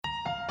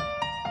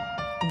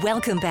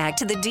Welcome back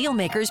to the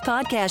Dealmakers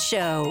Podcast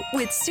Show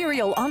with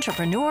serial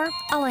entrepreneur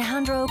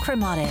Alejandro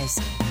Cremades,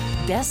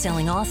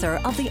 best-selling author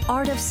of The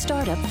Art of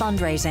Startup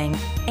Fundraising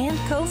and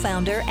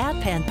co-founder at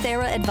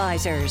Panthera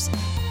Advisors.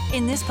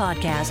 In this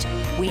podcast,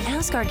 we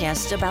ask our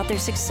guests about their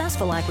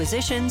successful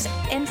acquisitions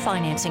and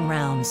financing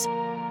rounds.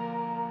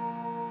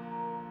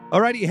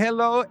 Alrighty,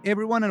 hello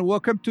everyone, and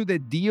welcome to the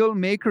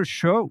Dealmakers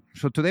Show.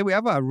 So today we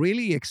have a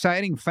really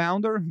exciting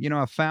founder,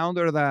 a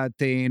founder that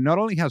not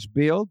only has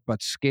built,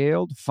 but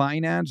scaled,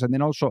 financed, and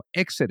then also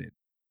exited,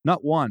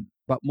 not one,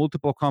 but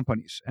multiple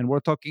companies. And we're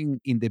talking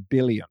in the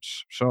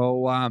billions.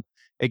 So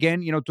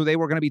again, today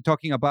we're going to be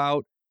talking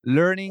about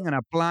learning and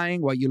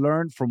applying what you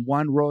learned from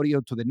one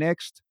rodeo to the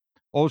next.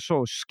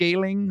 Also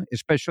scaling,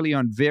 especially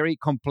on very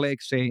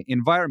complex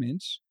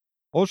environments.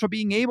 Also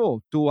being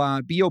able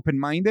to be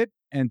open-minded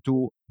and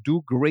to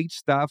do great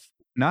stuff.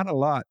 Not a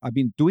lot. I've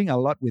been doing a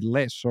lot with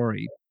less,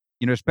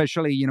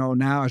 especially,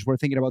 now as we're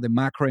thinking about the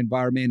macro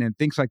environment and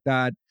things like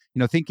that,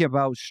 thinking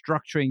about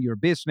structuring your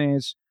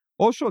business,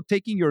 also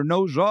taking your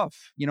nose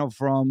off,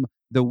 from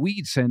the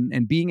weeds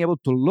and being able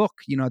to look,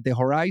 at the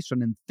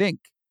horizon and think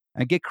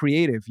and get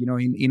creative.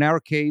 In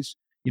our case,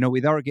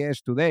 with our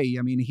guest today,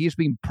 he's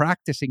been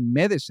practicing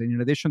medicine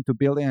in addition to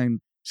building and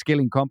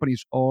scaling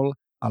companies all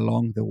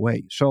along the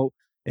way. So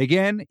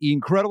again,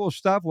 incredible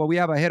stuff, what we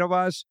have ahead of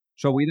us.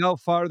 So without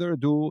further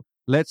ado,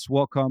 let's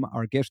welcome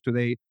our guest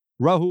today,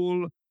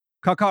 Rahul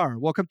Kakkar.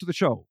 Welcome to the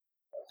show.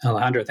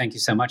 Alejandro, thank you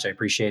so much. I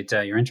appreciate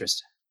your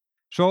interest.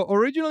 So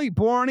originally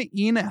born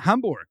in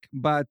Hamburg,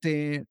 but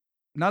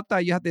not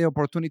that you had the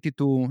opportunity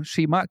to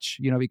see much,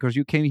 because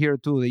you came here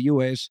to the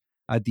U.S.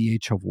 at the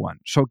age of 1.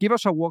 So give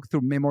us a walk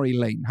through memory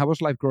lane. How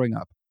was life growing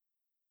up?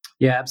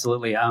 Yeah,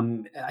 absolutely.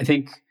 I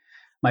think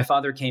my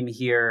father came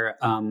here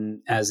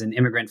as an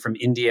immigrant from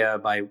India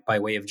by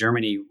way of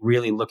Germany,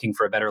 really looking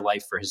for a better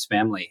life for his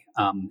family,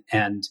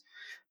 and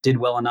did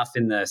well enough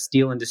in the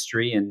steel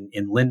industry in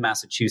Lynn,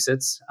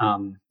 Massachusetts,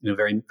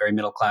 very, very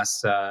middle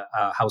class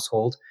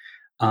household,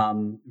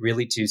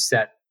 really to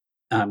set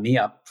me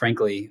up,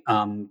 frankly,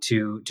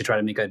 to try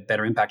to make a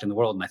better impact in the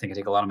world. And I think I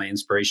take a lot of my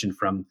inspiration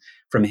from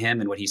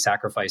him and what he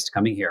sacrificed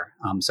coming here.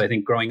 So I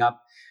think growing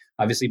up,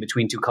 obviously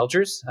between two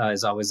cultures,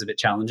 is always a bit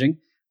challenging.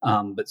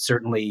 But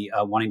certainly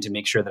wanting to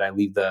make sure that I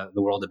leave the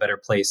world a better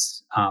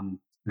place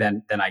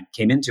than I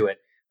came into it,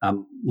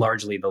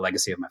 largely the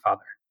legacy of my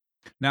father.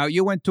 Now,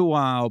 you went to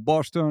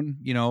Boston,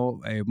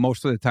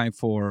 most of the time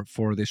for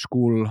the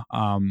school,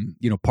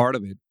 part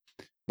of it.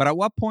 But at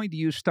what point do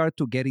you start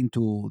to get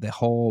into the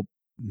whole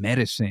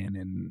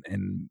medicine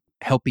and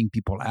helping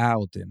people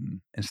out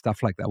and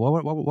stuff like that?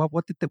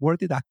 Where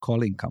did that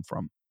calling come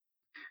from?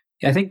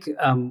 I think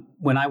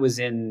when I was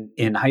in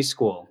high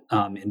school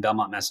in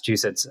Belmont,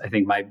 Massachusetts, I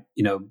think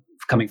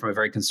coming from a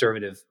very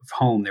conservative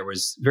home, there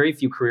was very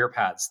few career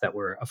paths that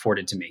were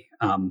afforded to me.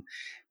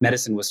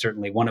 Medicine was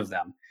certainly one of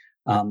them.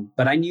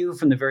 But I knew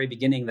from the very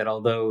beginning that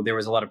although there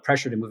was a lot of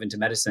pressure to move into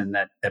medicine,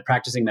 that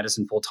practicing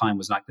medicine full time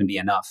was not going to be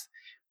enough.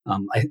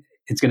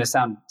 It's going to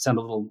sound a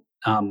little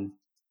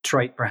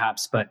trite,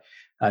 perhaps, but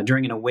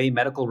during an away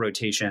medical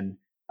rotation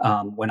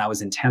when I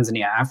was in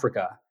Tanzania,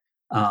 Africa,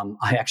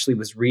 I actually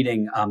was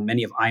reading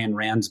many of Ayn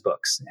Rand's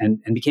books and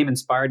became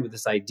inspired with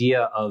this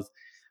idea of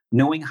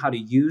knowing how to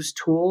use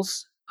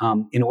tools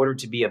in order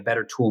to be a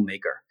better tool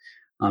maker.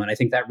 And I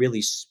think that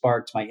really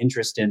sparked my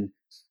interest in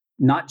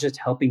not just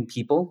helping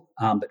people,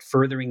 but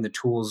furthering the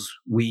tools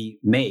we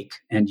make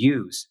and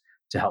use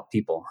to help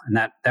people. And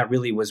that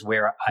really was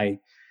where I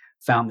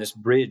found this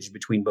bridge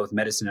between both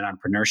medicine and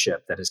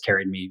entrepreneurship that has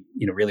carried me,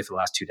 really for the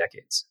last 2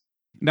 decades.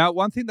 Now,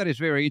 one thing that is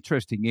very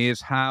interesting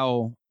is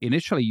how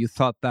initially you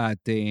thought that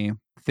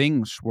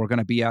things were going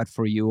to be out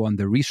for you on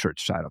the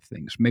research side of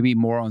things, maybe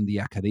more on the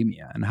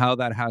academia, and how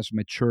that has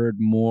matured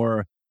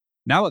more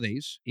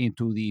nowadays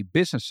into the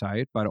business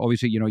side. But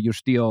obviously, you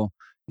still,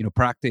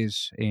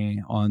 practice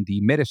on the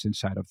medicine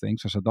side of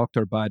things as a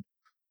doctor. But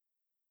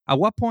at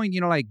what point,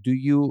 do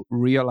you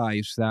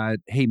realize that,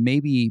 hey,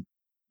 maybe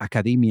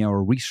academia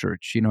or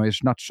research, is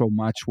not so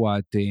much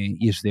what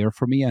is there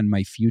for me and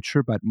my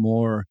future, but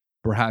more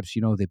perhaps,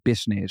 the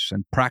business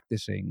and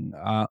practicing.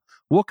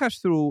 Walk us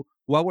through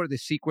what were the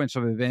sequence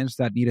of events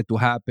that needed to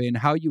happen,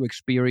 how you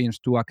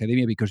experienced to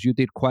academia, because you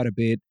did quite a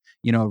bit,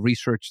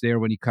 research there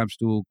when it comes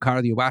to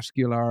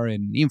cardiovascular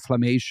and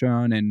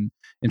inflammation and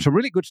some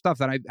really good stuff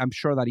that I'm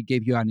sure that it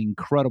gave you an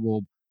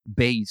incredible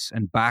base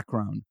and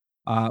background.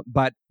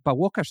 But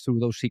walk us through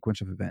those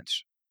sequence of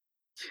events.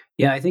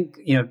 Yeah, I think,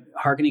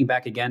 hearkening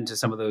back again to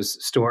some of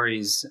those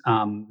stories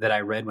that I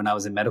read when I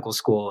was in medical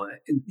school,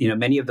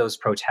 many of those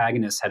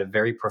protagonists had a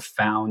very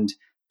profound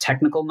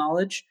technical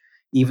knowledge,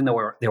 even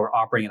though they were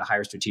operating at a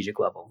higher strategic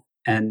level.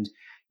 And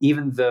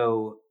even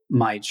though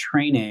my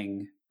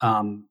training,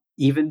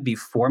 even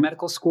before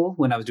medical school,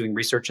 when I was doing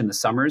research in the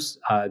summers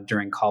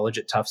during college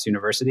at Tufts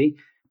University,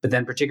 but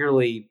then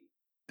particularly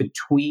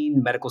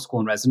between medical school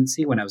and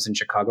residency, when I was in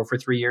Chicago for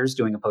 3 years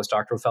doing a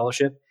postdoctoral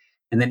fellowship,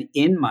 and then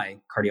in my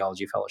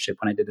cardiology fellowship,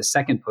 when I did a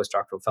second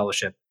postdoctoral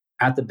fellowship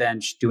at the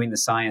bench doing the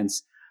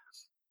science,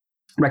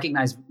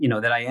 recognize,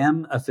 that I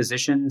am a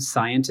physician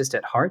scientist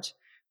at heart,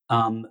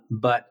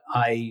 but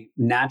I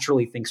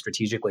naturally think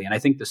strategically. And I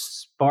think the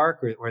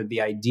spark or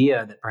the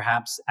idea that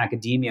perhaps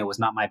academia was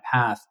not my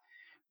path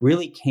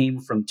really came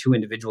from two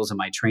individuals in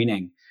my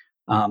training.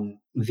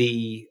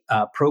 The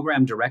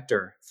program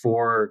director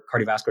for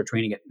cardiovascular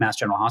training at Mass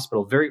General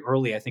Hospital very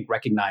early, I think,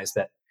 recognized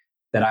that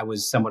I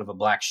was somewhat of a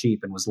black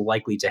sheep and was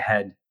likely to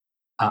head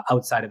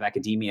outside of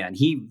academia. And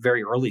he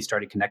very early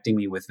started connecting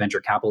me with venture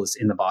capitalists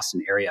in the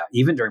Boston area,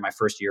 even during my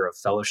first year of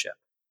fellowship.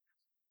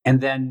 And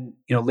then,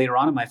 later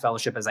on in my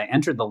fellowship, as I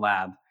entered the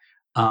lab,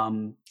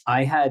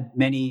 I had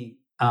many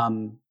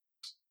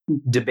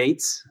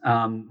debates,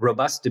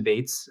 robust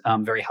debates,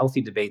 very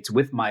healthy debates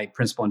with my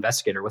principal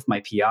investigator, with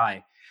my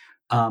PI,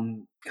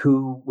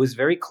 who was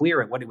very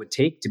clear at what it would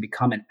take to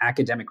become an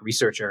academic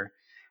researcher.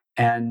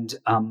 And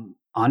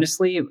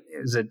honestly, it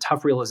was a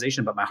tough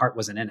realization, but my heart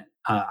wasn't in it.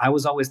 I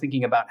was always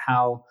thinking about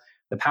how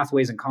the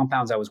pathways and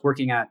compounds I was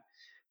working at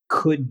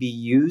could be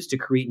used to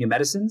create new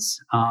medicines.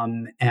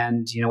 And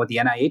what the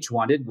NIH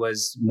wanted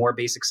was more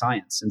basic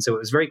science. And so it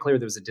was very clear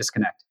there was a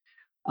disconnect.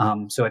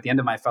 So at the end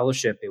of my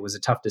fellowship, it was a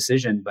tough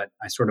decision, but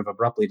I sort of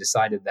abruptly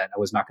decided that I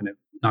was not going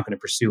to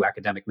pursue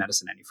academic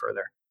medicine any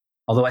further.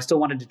 Although I still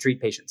wanted to treat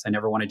patients. I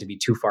never wanted to be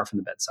too far from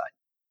the bedside.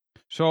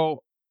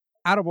 So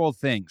out of all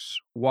things,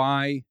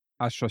 why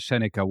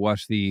AstraZeneca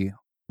was the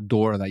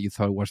door that you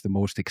thought was the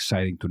most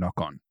exciting to knock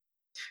on?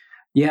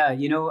 Yeah,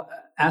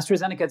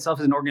 AstraZeneca itself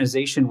as an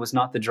organization was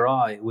not the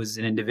draw. It was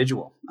an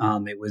individual.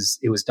 It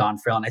was Don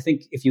Frail. And I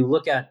think if you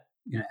look at,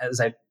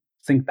 as I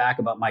think back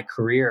about my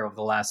career over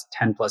the last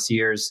 10 plus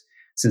years,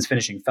 since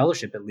finishing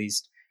fellowship at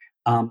least,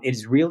 it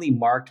is really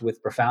marked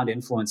with profound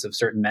influence of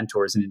certain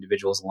mentors and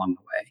individuals along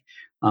the way.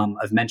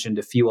 I've mentioned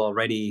a few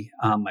already,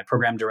 my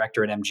program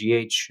director at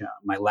MGH,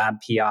 my lab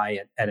PI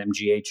at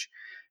MGH,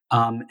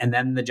 and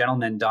then the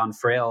gentleman, Don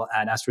Frail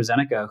at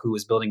AstraZeneca, who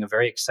was building a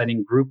very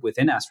exciting group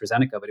within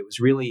AstraZeneca, but it was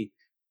really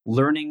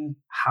learning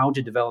how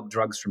to develop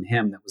drugs from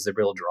him that was the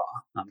real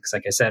draw. Because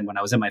like I said, when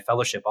I was in my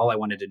fellowship, all I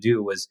wanted to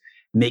do was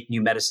make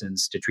new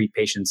medicines to treat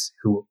patients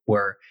who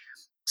were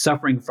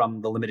suffering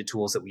from the limited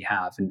tools that we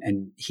have.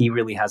 And he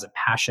really has a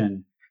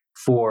passion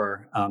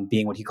for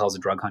being what he calls a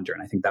drug hunter.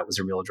 And I think that was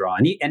a real draw.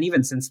 And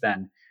even since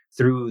then,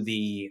 through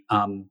the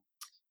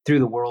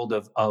world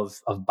of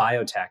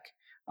biotech,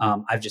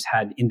 I've just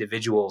had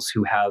individuals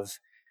who have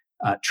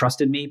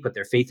trusted me, put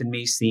their faith in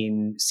me,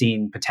 seen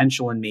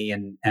potential in me,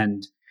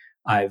 and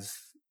I've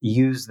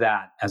used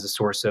that as a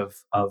source of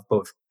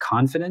both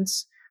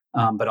confidence,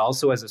 but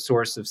also as a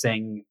source of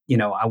saying,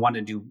 I want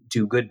to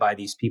do good by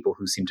these people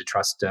who seem to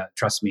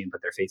trust me and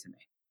put their faith in me.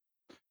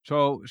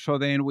 So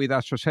then with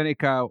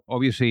AstraZeneca,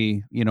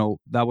 obviously,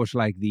 that was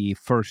like the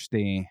first,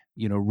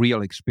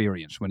 real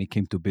experience when it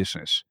came to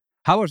business.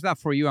 How was that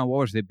for you, and what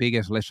was the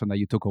biggest lesson that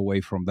you took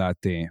away from that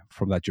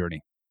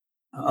journey?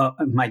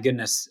 My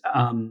goodness,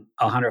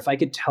 Alejandro, if I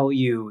could tell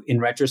you in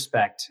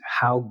retrospect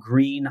how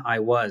green I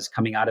was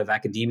coming out of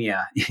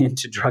academia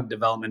into drug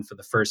development for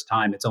the first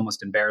time, it's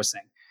almost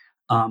embarrassing.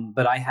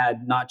 But I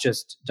had not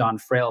just Don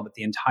Frail, but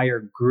the entire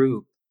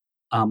group,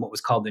 what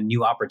was called the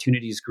New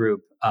Opportunities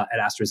Group at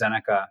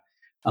AstraZeneca,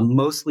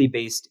 mostly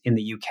based in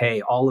the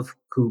UK, all of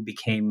who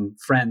became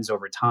friends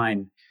over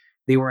time.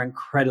 They were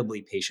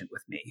incredibly patient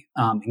with me,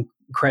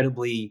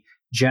 incredibly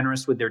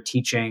generous with their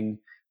teaching,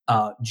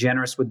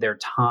 generous with their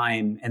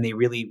time, and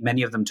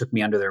many of them took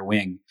me under their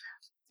wing.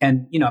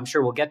 And, I'm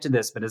sure we'll get to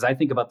this, but as I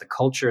think about the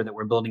culture that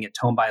we're building at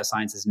Tome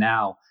Biosciences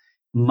now,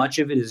 much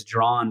of it is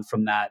drawn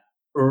from that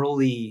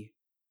early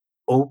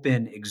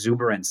open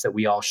exuberance that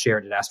we all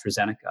shared at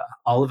AstraZeneca.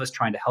 All of us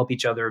trying to help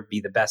each other be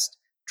the best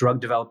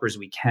drug developers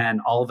we can,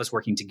 all of us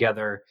working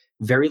together,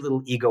 very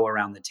little ego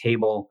around the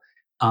table.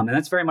 And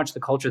that's very much the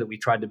culture that we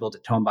tried to build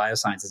at Tome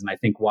Biosciences. And I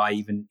think why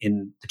even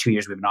in the 2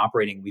 years we've been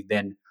operating, we've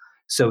been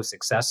so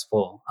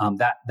successful.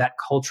 That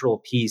cultural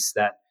piece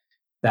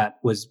that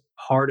was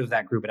part of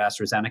that group at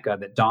AstraZeneca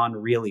that Don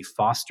really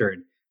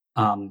fostered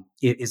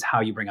is how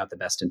you bring out the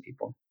best in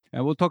people.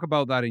 And we'll talk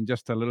about that in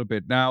just a little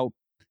bit. Now,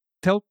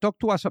 talk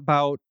to us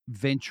about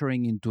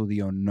venturing into the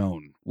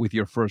unknown with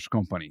your first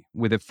company,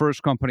 with the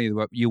first company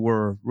that you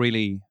were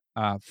really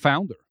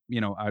founder,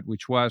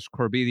 which was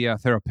Corvidia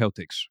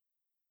Therapeutics.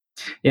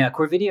 Yeah,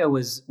 Corvidia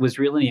was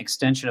really an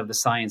extension of the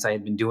science I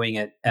had been doing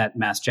at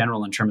Mass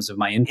General in terms of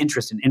my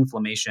interest in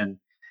inflammation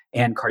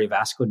and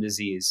cardiovascular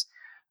disease.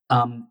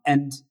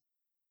 And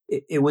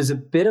it was a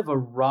bit of a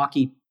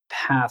rocky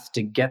path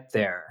to get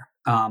there.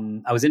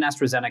 I was in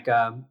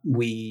AstraZeneca.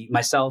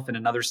 Myself and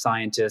another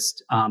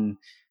scientist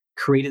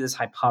created this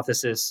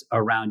hypothesis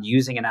around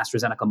using an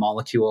AstraZeneca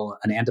molecule,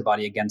 an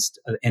antibody against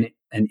an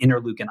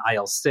interleukin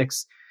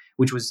IL-6,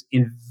 which was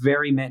in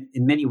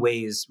many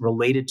ways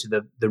related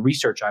to the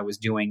research I was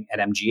doing at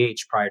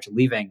MGH prior to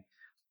leaving,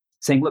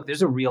 saying, look,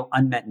 there's a real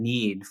unmet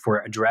need for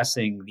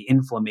addressing the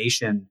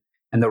inflammation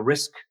and the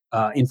risk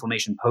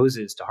inflammation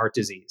poses to heart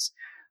disease.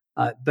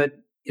 But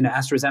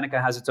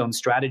AstraZeneca has its own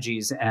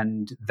strategies,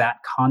 and that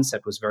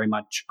concept was very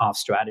much off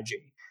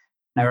strategy.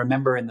 And I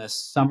remember in the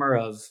summer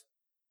of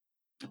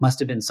must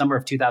have been summer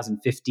of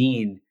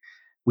 2015,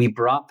 we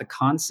brought the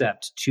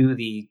concept to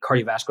the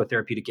cardiovascular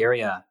therapeutic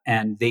area,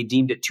 and they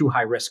deemed it too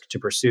high risk to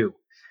pursue.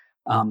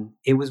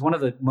 It was one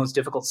of the most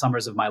difficult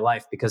summers of my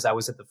life because I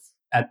was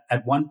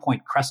at one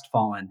point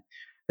crestfallen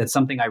that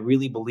something I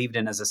really believed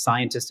in as a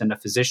scientist and a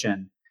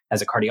physician,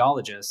 as a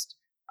cardiologist,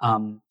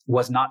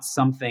 was not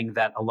something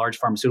that a large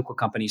pharmaceutical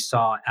company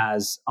saw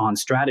as on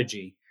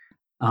strategy.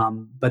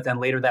 But then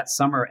later that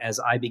summer, as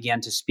I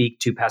began to speak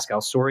to Pascal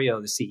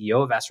Soriot, the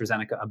CEO of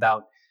AstraZeneca,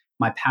 about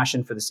my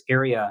passion for this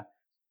area,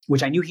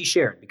 which I knew he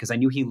shared because I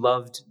knew he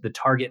loved the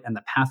target and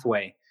the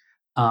pathway,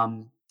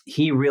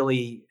 he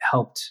really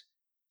helped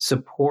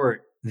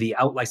support the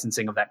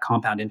out-licensing of that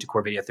compound into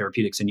Corvidia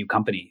Therapeutics, a new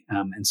company.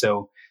 And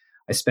so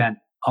I spent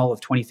all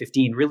of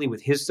 2015 really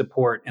with his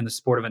support and the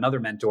support of another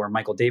mentor,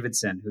 Michael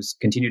Davidson, who's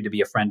continued to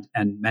be a friend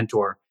and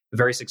mentor, a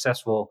very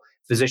successful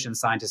physician,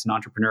 scientist, and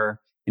entrepreneur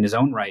in his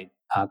own right,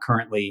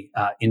 currently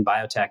in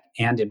biotech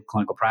and in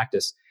clinical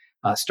practice,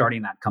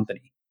 starting that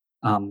company.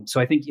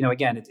 So I think,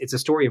 again, it's a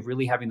story of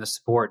really having the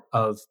support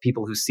of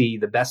people who see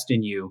the best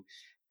in you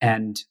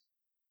and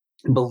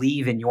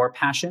believe in your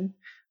passion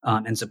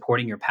and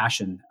supporting your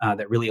passion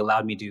that really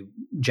allowed me to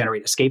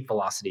generate escape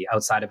velocity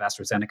outside of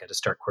AstraZeneca to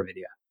start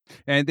Corvidia.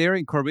 And there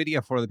in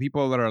Corvidia, for the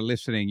people that are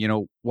listening,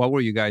 what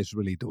were you guys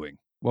really doing?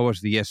 What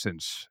was the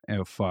essence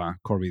of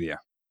Corvidia?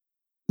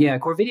 Yeah,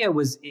 Corvidia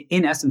was,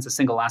 in essence, a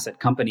single asset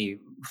company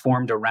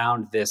formed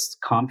around this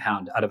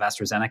compound out of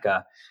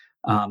AstraZeneca,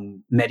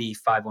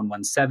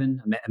 MEDI5117,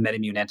 a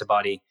MedImmune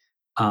antibody,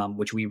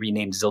 which we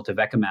renamed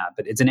ziltivekimab.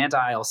 But it's an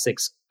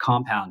anti-IL-6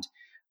 compound.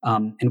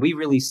 And we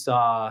really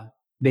saw,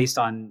 based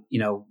on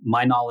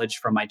my knowledge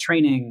from my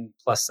training,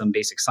 plus some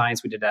basic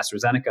science we did at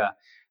AstraZeneca,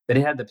 that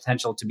it had the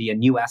potential to be a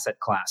new asset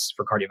class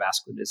for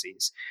cardiovascular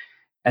disease.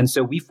 And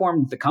so we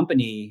formed the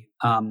company,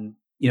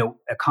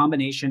 a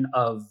combination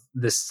of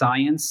the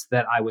science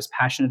that I was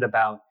passionate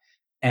about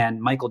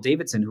and Michael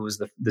Davidson, who was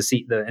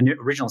the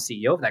original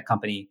CEO of that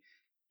company,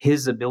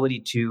 his ability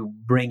to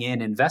bring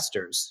in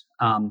investors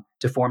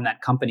to form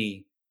that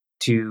company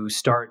to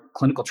start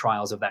clinical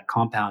trials of that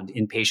compound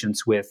in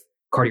patients with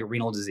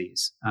cardiorenal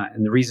disease.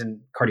 And the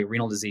reason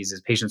cardiorenal disease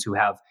is patients who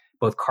have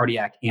both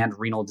cardiac and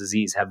renal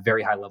disease have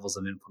very high levels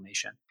of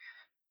inflammation.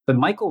 But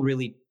Michael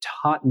really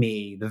taught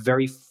me the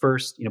very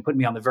first, put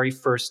me on the very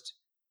first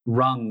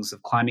rungs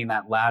of climbing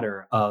that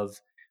ladder of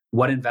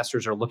what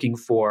investors are looking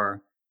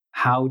for,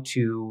 how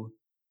to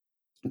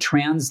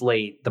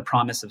translate the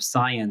promise of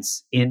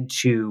science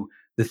into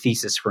the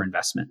thesis for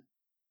investment.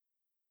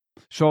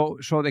 So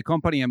the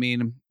company,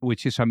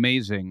 which is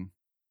amazing,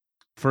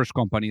 first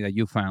company that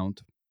you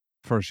found,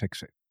 first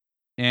exit.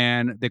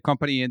 And the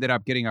company ended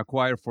up getting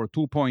acquired for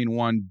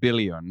 $2.1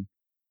 billion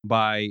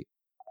by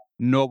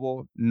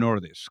Novo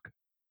Nordisk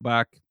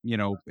back,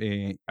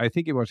 I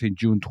think it was in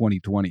June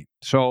 2020.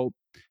 So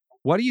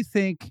what do you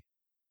think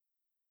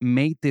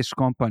made this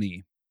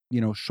company,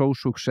 so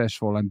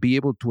successful and be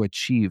able to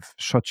achieve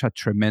such a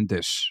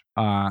tremendous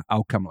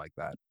outcome like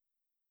that?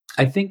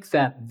 I think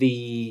that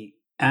the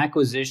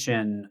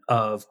acquisition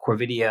of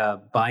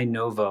Corvidia by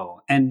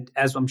Novo, and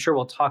as I'm sure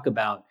we'll talk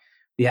about,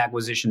 the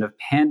acquisition of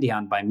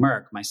Pandion by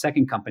Merck, my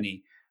second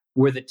company,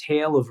 were the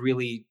tale of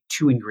really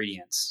two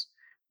ingredients.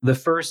 The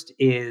first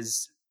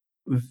is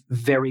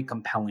very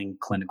compelling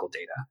clinical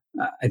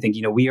data. I think,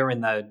 we are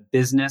in the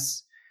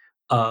business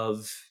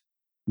of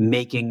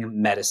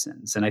making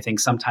medicines. And I think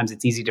sometimes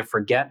it's easy to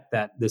forget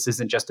that this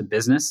isn't just a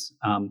business.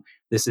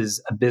 This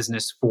is a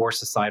business for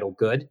societal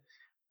good.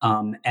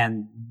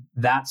 And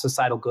that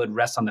societal good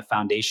rests on the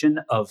foundation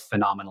of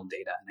phenomenal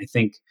data. And I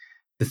think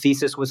the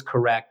thesis was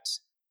correct.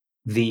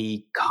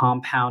 The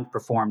compound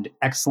performed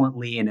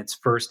excellently in its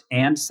first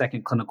and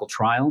second clinical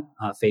trial,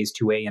 phase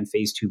 2A and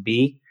phase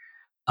 2B.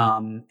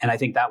 And I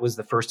think that was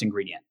the first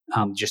ingredient.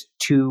 Just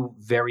two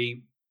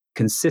very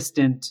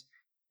consistent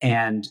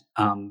and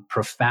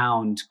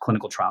profound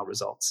clinical trial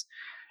results.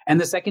 And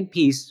the second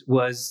piece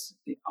was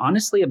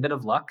honestly a bit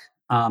of luck.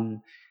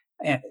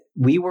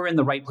 We were in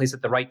the right place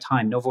at the right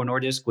time. Novo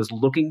Nordisk was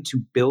looking to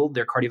build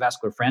their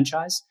cardiovascular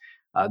franchise.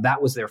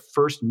 That was their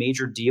first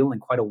major deal in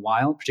quite a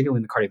while, particularly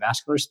in the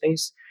cardiovascular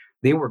space.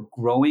 They were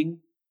growing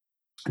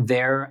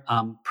their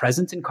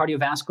presence in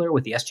cardiovascular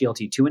with the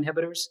SGLT2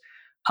 inhibitors.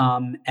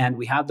 And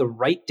we had the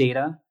right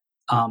data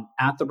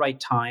at the right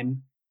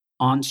time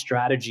on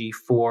strategy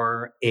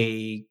for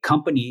a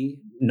company,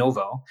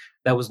 Novo,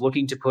 that was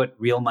looking to put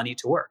real money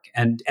to work.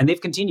 And they've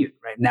continued,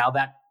 right? Now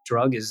that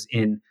drug is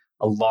in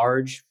a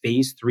large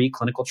phase 3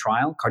 clinical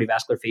trial.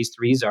 Cardiovascular phase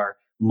 3s are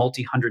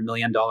multi-$100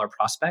 million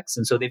prospects.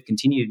 And so they've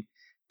continued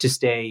to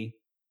stay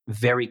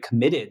very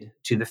committed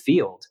to the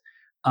field.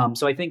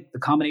 So I think the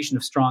combination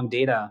of strong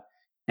data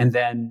and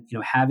then,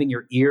 having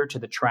your ear to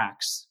the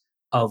tracks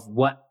of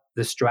what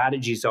the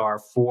strategies are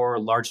for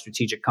large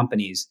strategic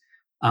companies,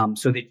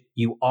 so that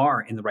you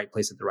are in the right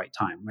place at the right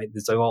time, right?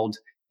 This old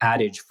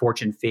adage,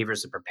 fortune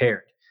favors the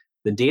prepared.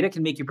 The data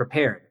can make you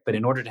prepared, but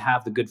in order to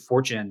have the good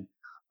fortune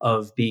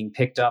of being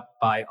picked up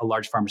by a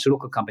large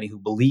pharmaceutical company who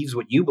believes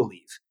what you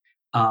believe,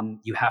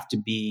 you have to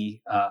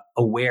be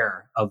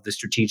aware of the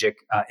strategic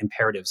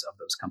imperatives of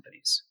those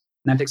companies.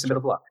 And that takes a bit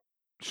of luck.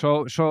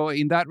 So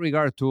in that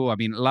regard too, I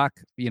mean, luck,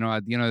 at the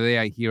end of the day,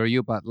 I hear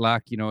you, but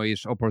luck,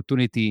 is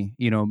opportunity,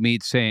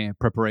 meets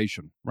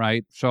preparation,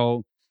 right?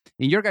 So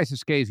in your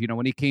guys' case,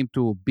 when it came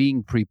to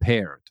being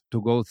prepared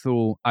to go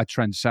through a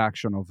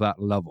transaction of that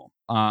level,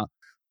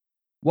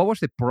 what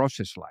was the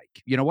process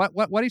like?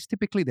 What is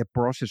typically the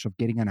process of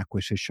getting an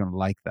acquisition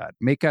like that?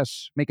 Make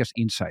us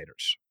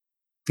insiders.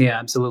 Yeah,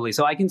 absolutely.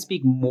 So I can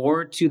speak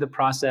more to the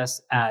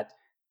process at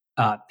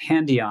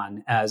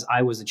Pandion, as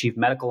I was the chief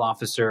medical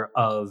officer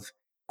of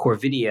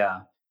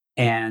Corvidia,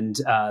 and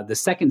the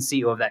second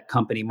CEO of that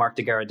company, Mark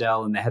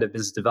DeGaradel, and the head of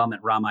business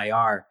development, Ram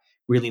Iyer,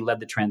 really led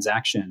the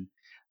transaction.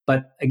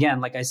 But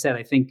again, like I said,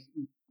 I think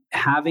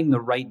having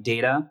the right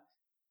data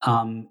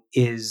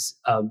is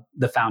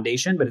the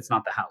foundation, but it's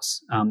not the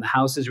house. The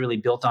house is really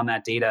built on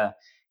that data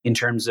in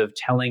terms of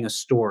telling a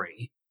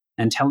story,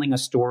 and telling a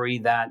story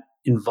that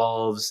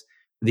involves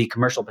the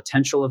commercial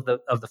potential of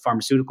the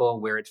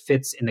pharmaceutical, where it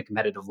fits in the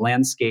competitive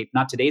landscape,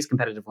 not today's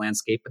competitive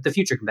landscape, but the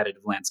future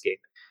competitive landscape.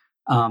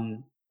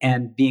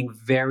 And being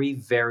very,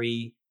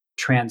 very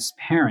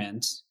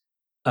transparent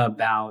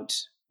about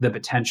the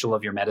potential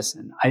of your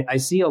medicine. I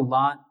see a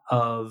lot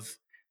of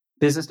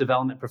business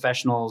development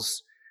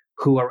professionals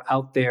who are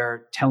out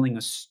there telling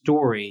a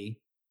story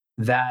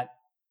that,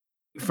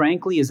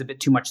 frankly, is a bit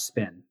too much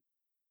spin.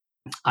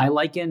 I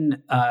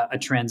liken a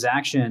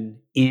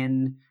transaction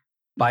in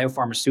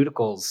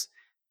biopharmaceuticals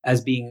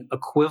as being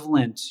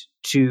equivalent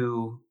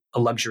to a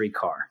luxury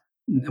car.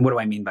 And what do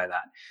I mean by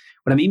that?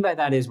 What I mean by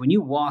that is when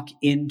you walk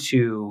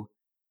into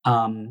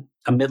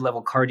a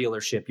mid-level car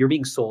dealership, you're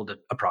being sold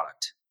a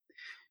product.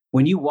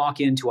 When you walk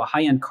into a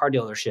high-end car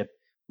dealership,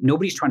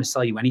 nobody's trying to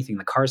sell you anything.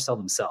 The cars sell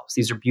themselves.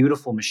 These are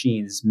beautiful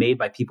machines made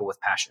by people with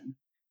passion.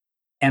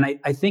 And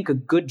I think a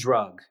good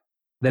drug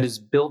that is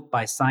built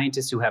by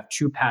scientists who have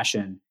true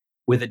passion,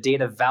 where the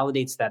data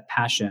validates that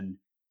passion,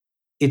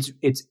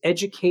 it's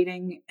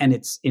educating and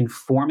it's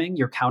informing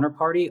your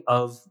counterparty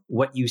of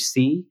what you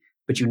see,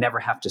 but you never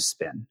have to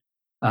spin.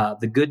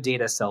 The good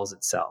data sells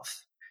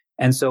itself.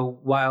 And so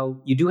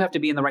while you do have to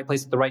be in the right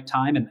place at the right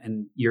time,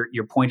 and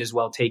your point is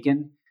well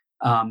taken,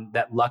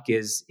 that luck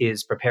is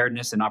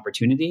preparedness and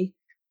opportunity,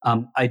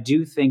 I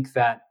do think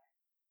that,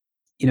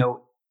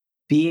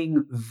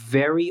 being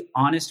very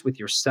honest with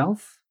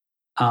yourself,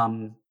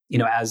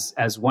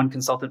 as one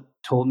consultant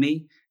told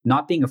me,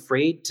 not being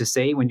afraid to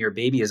say when your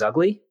baby is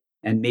ugly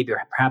and maybe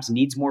perhaps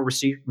needs more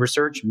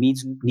research,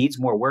 needs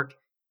more work.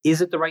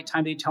 Is it the right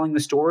time to be telling the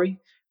story?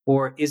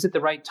 Or is it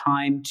the right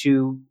time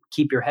to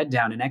keep your head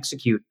down and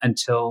execute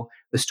until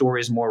the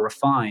story is more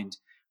refined?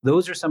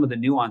 Those are some of the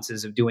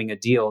nuances of doing a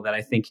deal that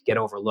I think get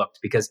overlooked,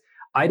 because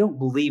I don't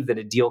believe that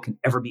a deal can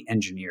ever be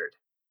engineered.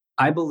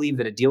 I believe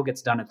that a deal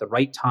gets done at the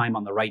right time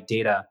on the right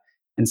data.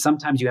 And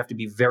sometimes you have to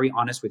be very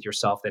honest with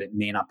yourself that it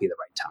may not be the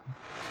right time.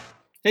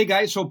 Hey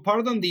guys, so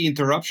pardon the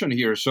interruption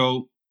here.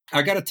 So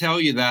I got to tell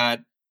you that,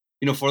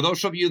 for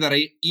those of you that are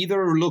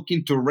either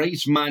looking to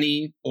raise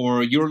money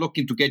or you're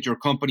looking to get your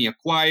company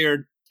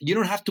acquired, you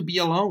don't have to be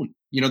alone.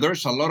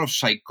 There's a lot of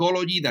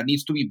psychology that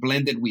needs to be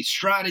blended with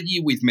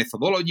strategy, with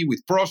methodology,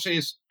 with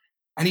process.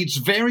 And it's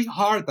very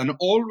hard. And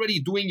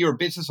already doing your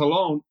business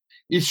alone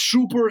is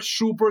super,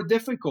 super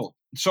difficult.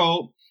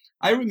 So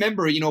I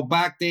remember,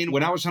 back then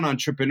when I was an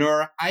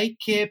entrepreneur, I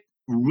kept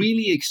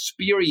really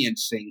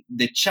experiencing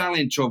the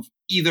challenge of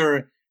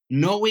either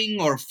knowing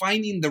or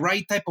finding the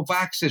right type of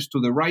access to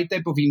the right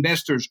type of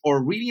investors,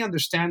 or really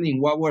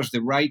understanding what was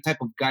the right type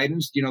of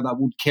guidance, that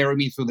would carry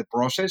me through the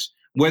process,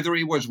 whether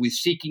it was with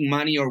seeking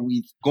money or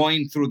with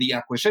going through the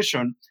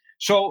acquisition.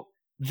 So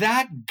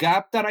that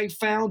gap that I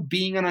found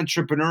being an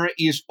entrepreneur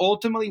is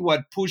ultimately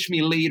what pushed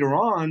me later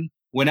on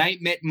when I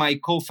met my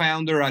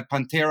co-founder at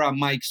Pantera,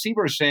 Mike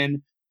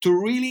Severson, to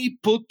really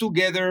put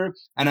together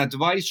an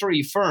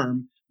advisory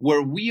firm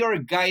where we are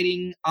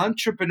guiding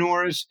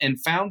entrepreneurs and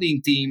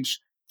founding teams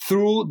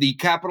through the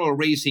capital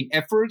raising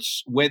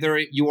efforts, whether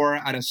you are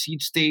at a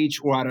seed stage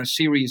or at a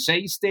Series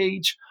A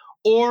stage,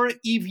 or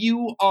if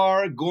you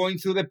are going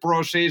through the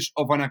process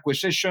of an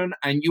acquisition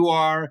and you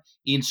are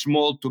in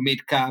small to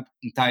mid cap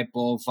type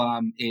of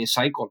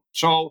cycle.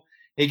 So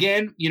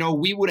again,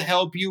 we would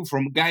help you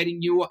from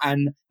guiding you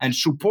and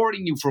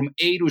supporting you from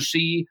A to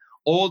C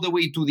all the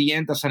way to the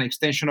end as an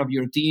extension of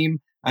your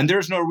team. And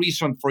there's no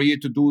reason for you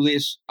to do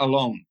this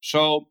alone.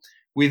 So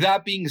with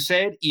that being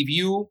said, if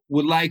you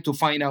would like to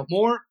find out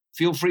more,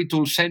 feel free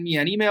to send me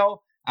an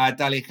email at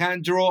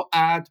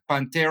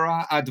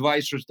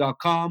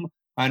alejandro@panteraadvisors.com,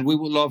 and we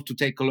would love to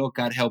take a look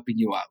at helping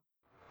you out.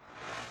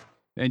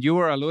 And you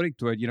were alluding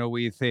to it,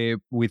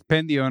 with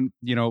Pandion,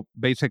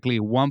 basically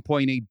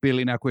 1.8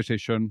 billion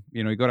acquisition,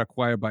 it got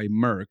acquired by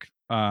Merck.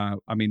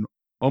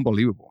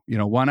 Unbelievable,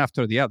 one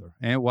after the other.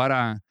 What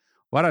a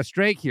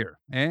streak here.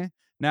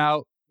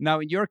 Now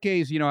in your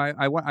case,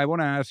 I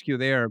want to ask you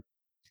there,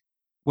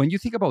 when you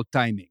think about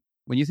timing,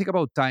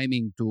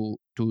 to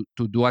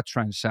do a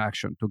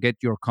transaction, to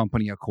get your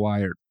company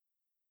acquired,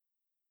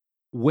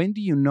 when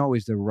do you know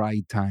is the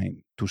right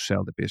time to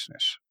sell the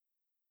business?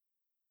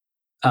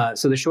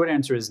 So the short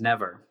answer is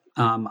never.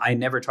 I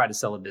never try to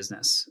sell a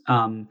business.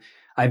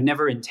 I've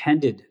never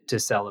intended to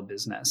sell a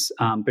business,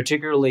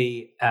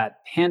 particularly at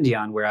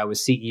Pandion, where I was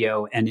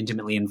CEO and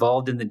intimately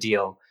involved in the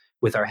deal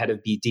with our head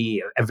of BD,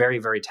 a very,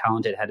 very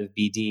talented head of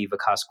BD,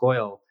 Vikas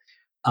Goyal.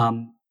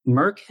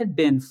 Merck had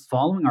been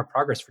following our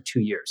progress for 2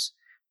 years.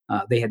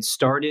 They had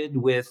started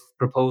with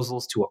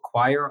proposals to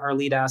acquire our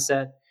lead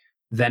asset,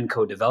 then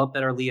co-develop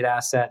our lead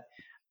asset.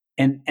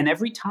 And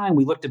every time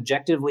we looked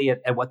objectively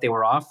at what they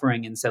were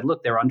offering and said,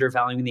 look, they're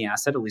undervaluing the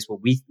asset, at least what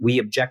we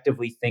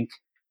objectively think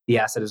the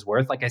asset is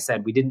worth. Like I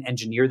said, we didn't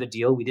engineer the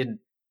deal. We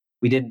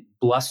didn't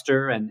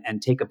bluster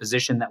and take a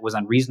position that was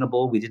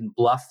unreasonable. We didn't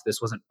bluff.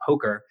 This wasn't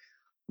poker.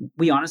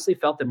 We honestly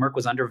felt that Merck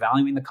was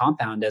undervaluing the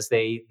compound as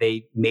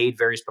they made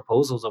various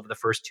proposals over the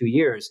first 2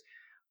 years.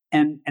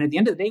 And at the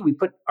end of the day, we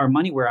put our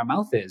money where our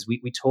mouth is.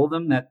 We told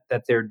them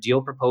that their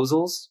deal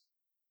proposals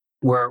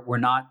were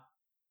not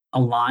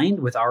aligned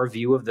with our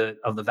view of the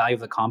value of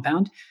the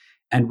compound,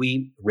 and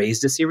we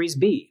raised a Series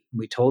B.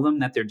 We told them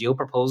that their deal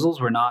proposals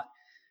were not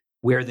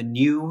where the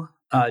new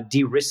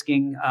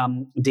de-risking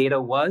data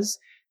was,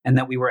 and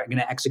that we were going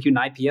to execute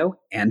an IPO,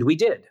 and we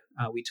did.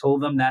 We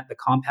told them that the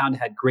compound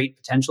had great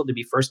potential to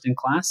be first in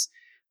class.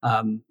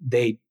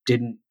 They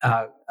didn't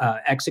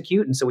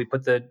execute, and so we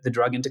put the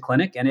drug into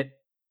clinic, and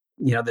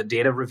the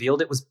data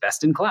revealed it was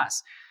best in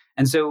class.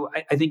 And so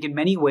I think in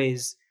many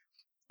ways,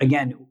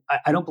 again,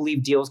 I don't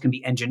believe deals can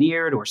be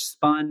engineered or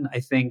spun. I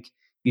think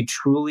you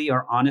truly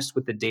are honest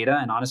with the data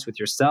and honest with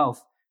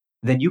yourself,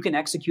 then you can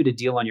execute a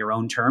deal on your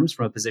own terms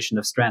from a position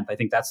of strength. I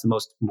think that's the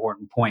most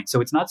important point. So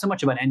it's not so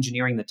much about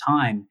engineering the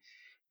time.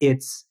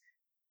 It's,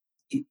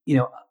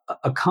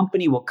 a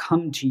company will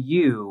come to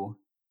you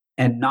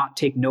and not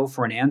take no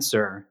for an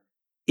answer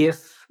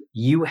if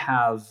you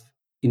have,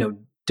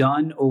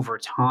 done over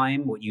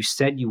time what you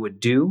said you would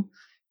do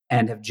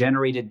and have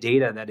generated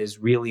data that is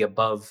really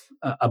above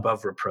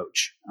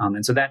reproach.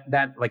 And so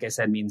that, like I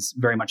said, means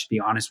very much to be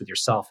honest with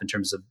yourself in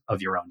terms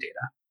of your own data.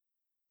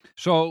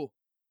 So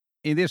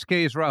in this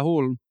case,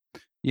 Rahul,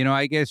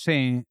 I guess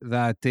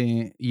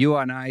that you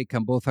and I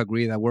can both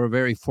agree that we're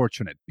very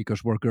fortunate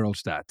because we're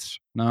girls' dads.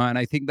 No? And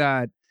I think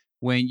that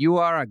when you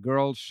are a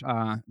girl's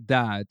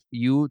dad,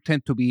 you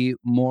tend to be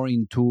more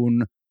in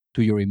tune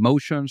to your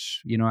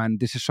emotions, and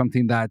this is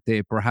something that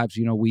perhaps,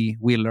 we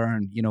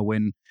learn,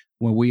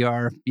 when we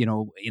are,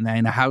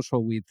 in a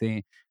household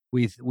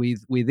with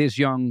these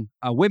young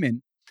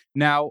women.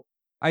 Now,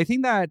 I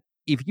think that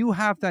if you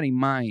have that in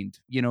mind,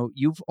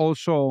 you've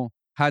also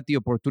had the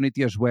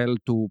opportunity as well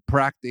to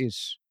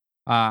practice,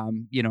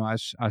 as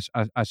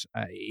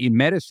in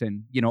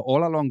medicine,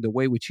 all along the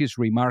way, which is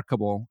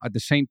remarkable. At the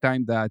same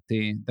time that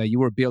you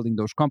were building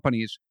those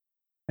companies,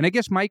 and I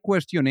guess my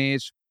question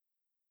is,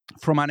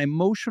 from an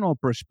emotional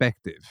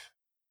perspective,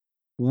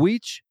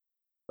 which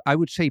I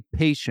would say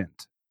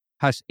patient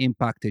has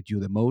impacted you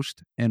the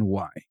most and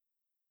why?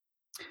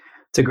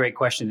 It's a great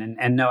question.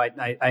 And no,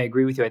 I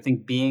agree with you. I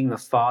think being the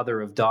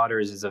father of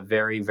daughters is a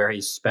very, very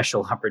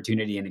special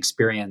opportunity and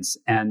experience.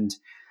 And,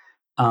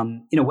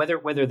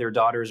 whether they're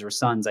daughters or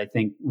sons, I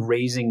think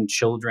raising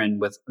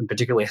children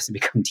particularly as they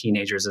become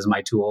teenagers, as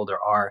my two older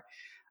are,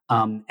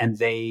 and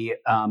they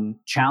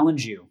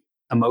challenge you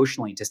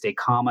emotionally to stay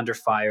calm under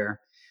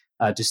fire,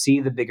 to see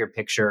the bigger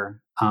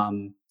picture.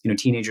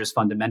 Teenagers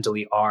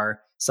fundamentally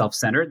are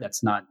self-centered.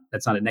 That's not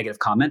a negative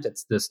comment.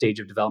 It's the stage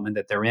of development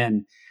that they're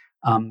in.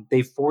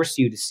 They force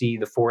you to see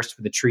the forest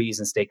for the trees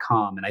and stay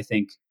calm. And I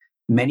think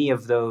many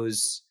of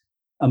those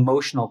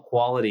emotional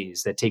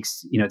qualities that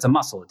takes, it's a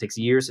muscle. It takes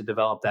years to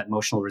develop that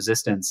emotional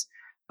resistance.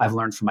 I've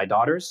learned from my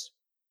daughters,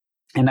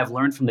 and I've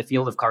learned from the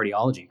field of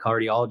cardiology.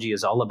 Cardiology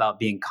is all about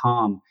being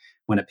calm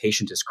when a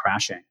patient is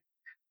crashing.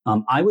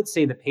 I would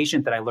say the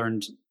patient that I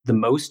learned the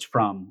most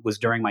from was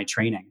during my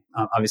training.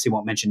 Obviously,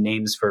 won't mention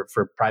names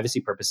for privacy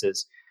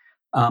purposes.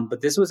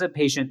 But this was a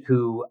patient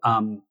who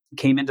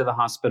came into the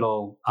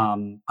hospital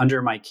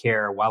under my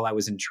care while I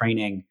was in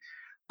training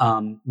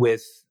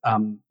with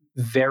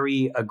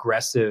very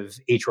aggressive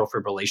atrial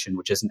fibrillation,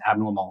 which is an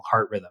abnormal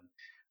heart rhythm.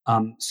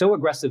 So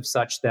aggressive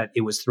such that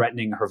it was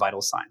threatening her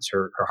vital signs.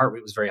 Her heart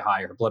rate was very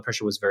high. Her blood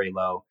pressure was very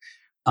low.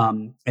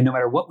 And no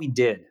matter what we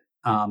did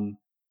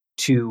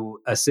to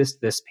assist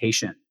this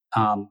patient,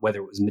 whether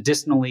it was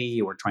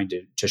medicinally or trying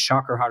to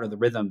shock her heart or the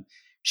rhythm,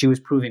 she was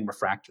proving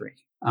refractory.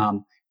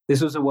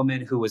 This was a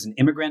woman who was an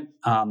immigrant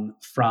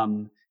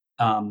from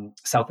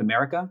South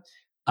America.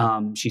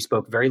 She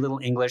spoke very little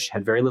English,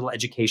 had very little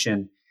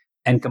education,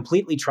 and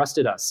completely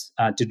trusted us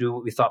to do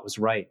what we thought was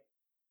right.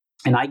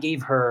 And I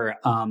gave her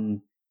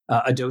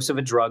a dose of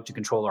a drug to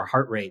control her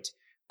heart rate.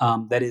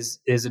 That is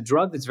a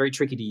drug that's very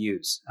tricky to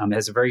use. It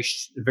has a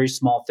very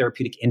small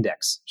therapeutic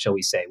index, shall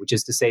we say, which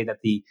is to say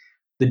that the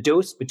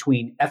dose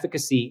between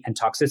efficacy and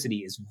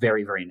toxicity is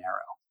very, very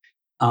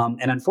narrow.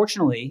 And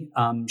unfortunately,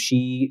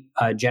 she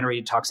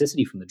generated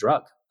toxicity from the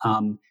drug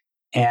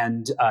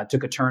and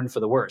took a turn for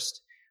the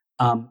worst.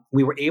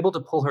 We were able to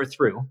pull her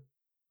through,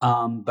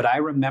 but I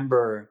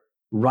remember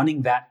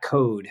running that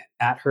code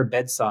at her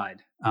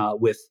bedside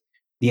with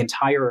the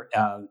entire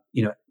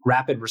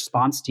rapid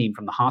response team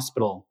from the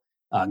hospital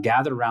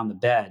gathered around the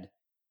bed,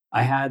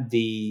 I had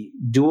the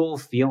dual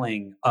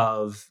feeling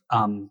of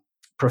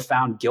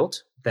profound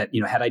guilt that,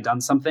 had I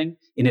done something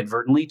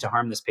inadvertently to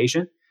harm this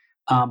patient,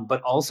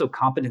 but also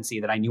competency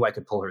that I knew I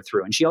could pull her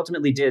through. And she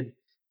ultimately did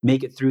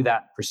make it through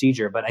that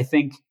procedure. But I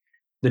think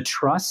the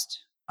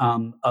trust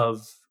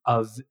of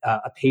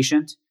a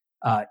patient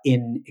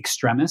in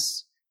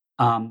extremis,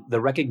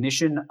 the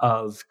recognition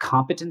of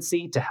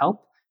competency to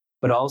help,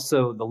 but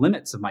also the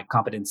limits of my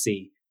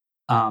competency,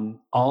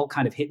 all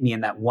kind of hit me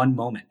in that one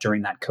moment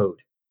during that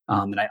code.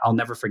 And I'll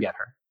never forget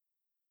her.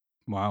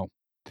 Wow.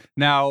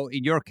 Now,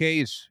 in your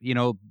case,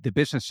 the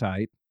business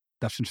side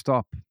doesn't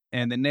stop.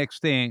 And the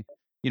next thing,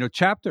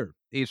 chapter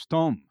is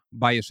Tom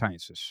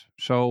Biosciences.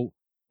 So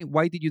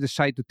why did you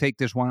decide to take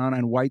this one on,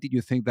 and why did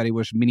you think that it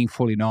was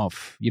meaningful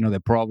enough, the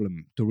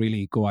problem, to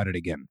really go at it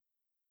again?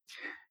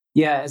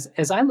 Yeah,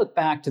 as I look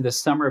back to the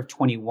summer of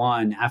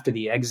 21, after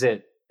the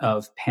exit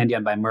of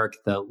Pandion by Merck,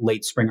 the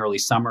late spring, early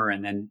summer,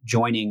 and then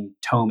joining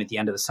Tome at the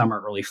end of the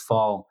summer, early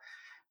fall,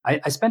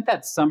 I spent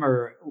that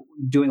summer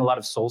doing a lot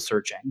of soul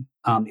searching.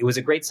 It was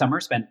a great summer,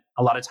 spent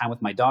a lot of time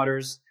with my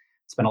daughters,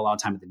 spent a lot of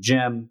time at the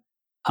gym,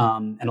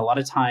 and a lot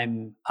of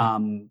time,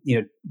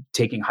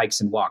 taking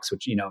hikes and walks,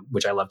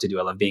 which I love to do.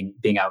 I love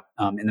being out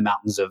in the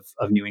mountains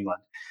of New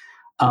England.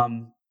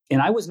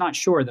 And I was not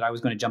sure that I was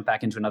going to jump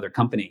back into another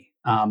company.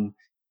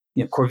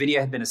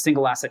 Corvidia had been a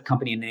single asset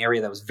company in an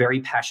area that I was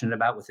very passionate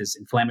about with his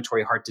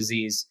inflammatory heart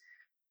disease.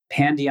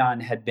 Pandion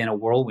had been a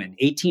whirlwind.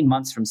 18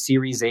 months from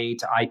Series A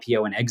to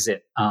IPO and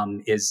exit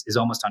is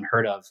almost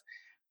unheard of.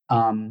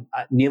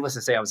 Needless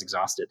to say, I was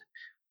exhausted.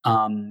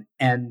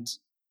 And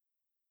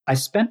I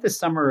spent the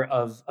summer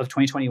of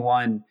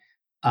 2021,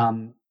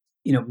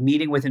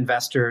 meeting with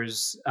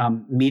investors,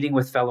 meeting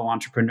with fellow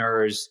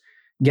entrepreneurs,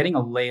 getting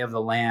a lay of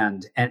the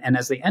land. And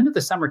as the end of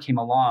the summer came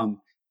along,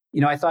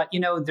 I thought,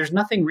 there's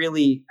nothing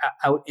really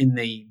out in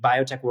the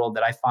biotech world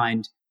that I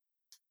find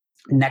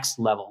next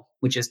level,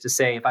 which is to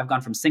say, if I've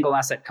gone from single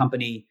asset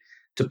company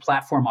to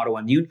platform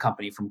autoimmune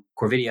company, from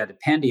Corvidia to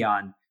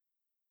Pandion,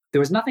 there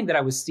was nothing that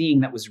I was seeing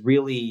that was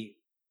really,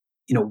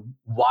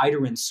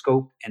 wider in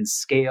scope and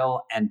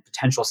scale and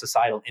potential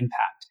societal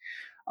impact.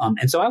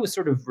 And so I was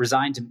sort of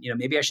resigned to,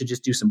 maybe I should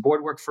just do some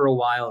board work for a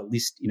while, at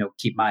least,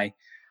 keep my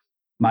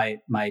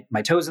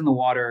toes in the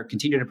water,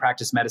 continue to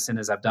practice medicine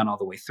as I've done all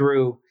the way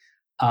through.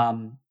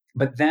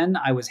 But then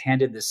I was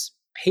handed this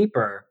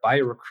paper by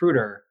a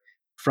recruiter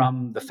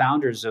from the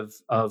founders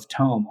of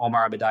Tome,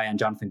 Omar Abadai and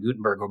Jonathan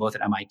Gutenberg, who are both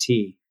at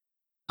MIT.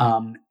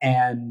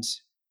 And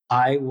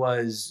I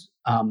was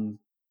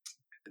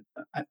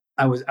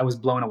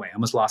blown away. I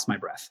almost lost my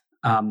breath.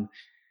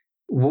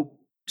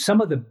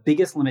 Some of the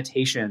biggest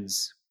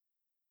limitations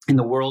in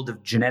the world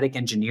of genetic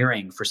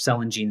engineering for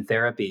cell and gene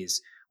therapies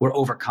were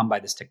overcome by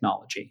this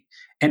technology.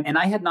 And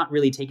I had not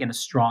really taken a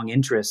strong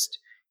interest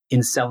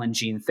in cell and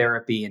gene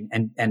therapy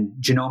and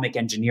genomic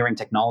engineering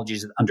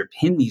technologies that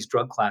underpin these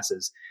drug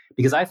classes,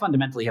 because I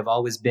fundamentally have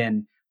always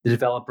been the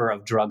developer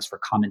of drugs for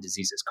common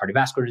diseases,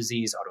 cardiovascular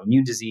disease,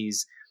 autoimmune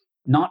disease,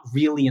 not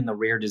really in the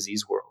rare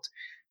disease world.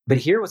 But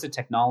here was a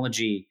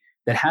technology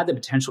that had the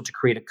potential to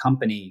create a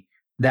company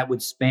that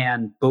would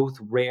span both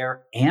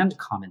rare and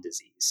common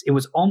disease. It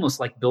was almost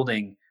like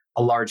building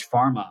a large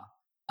pharma,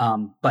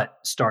 but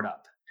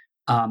startup.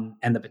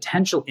 And the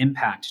potential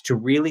impact to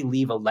really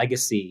leave a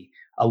legacy,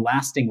 a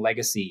lasting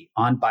legacy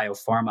on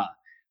biopharma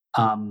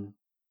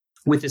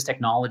with this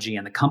technology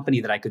and the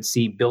company that I could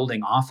see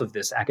building off of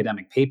this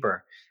academic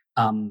paper,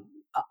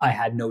 I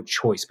had no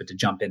choice but to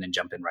jump in right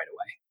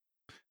away.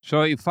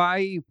 So if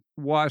I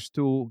was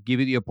to give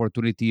you the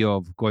opportunity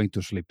of going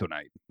to sleep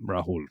tonight,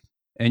 Rahul,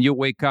 and you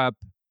wake up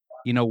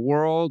in a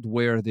world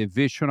where the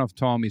vision of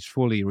Tom is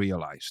fully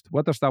realized,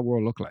 what does that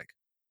world look like?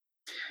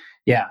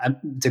 Yeah,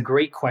 it's a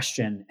great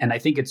question. And I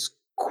think it's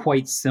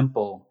quite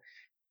simple.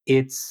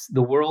 It's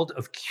the world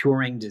of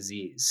curing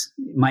disease.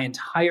 My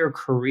entire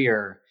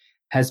career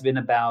has been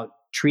about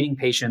treating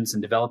patients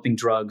and developing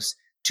drugs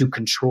to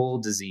control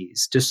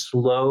disease, to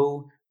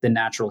slow the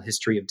natural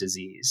history of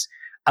disease.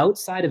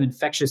 Outside of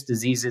infectious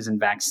diseases and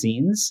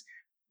vaccines,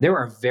 there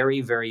are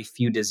very, very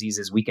few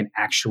diseases we can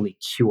actually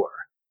cure.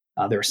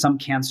 There are some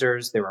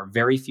cancers, there are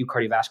very few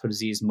cardiovascular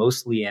disease,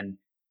 mostly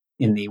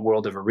in the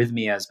world of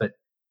arrhythmias, but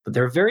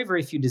there are very,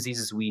 very few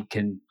diseases we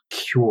can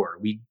cure.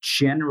 We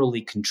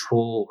generally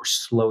control or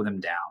slow them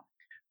down.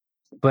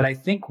 But I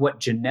think what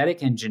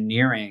genetic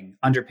engineering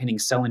underpinning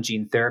cell and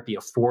gene therapy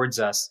affords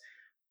us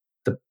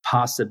the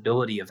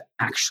possibility of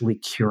actually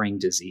curing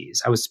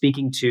disease. I was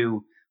speaking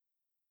to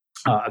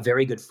a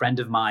very good friend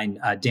of mine,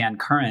 Dan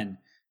Curran,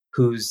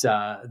 who's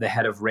the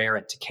head of Rare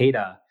at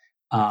Takeda.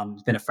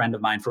 He's been a friend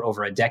of mine for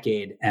over a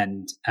decade,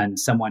 and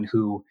someone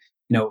who,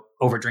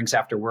 over drinks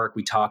after work,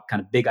 we talk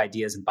kind of big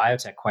ideas in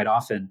biotech quite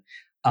often.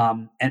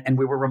 And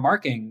we were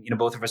remarking,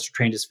 both of us are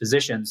trained as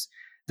physicians,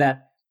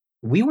 that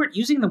we weren't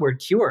using the word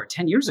cure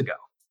 10 years ago.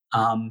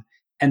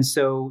 And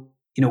so,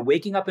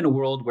 waking up in a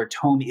world where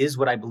Tome is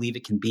what I believe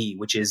it can be,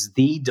 which is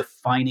the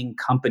defining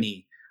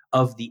company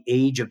of the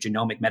age of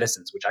genomic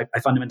medicines, which I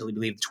fundamentally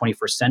believe the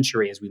 21st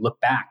century, as we look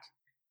back,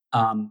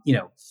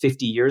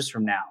 50 years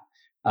from now,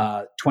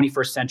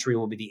 21st century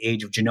will be the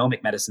age of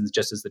genomic medicines,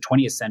 just as the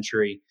 20th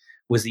century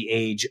was the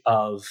age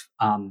of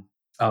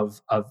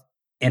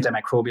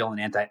antimicrobial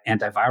and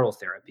antiviral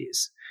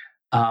therapies.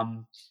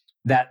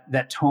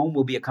 That Tome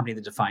will be a company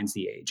that defines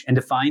the age, and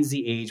defines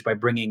the age by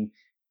bringing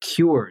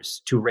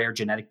cures to rare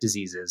genetic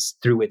diseases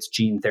through its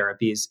gene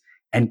therapies,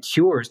 and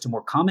cures to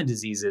more common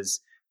diseases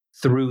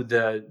through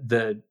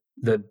the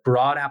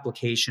broad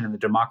application and the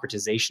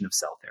democratization of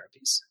cell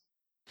therapies.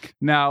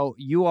 Now,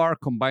 you are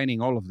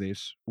combining all of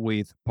this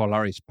with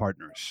Polaris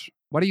Partners.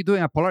 What are you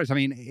doing at Polaris? I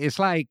mean, it's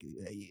like,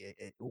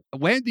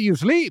 when do you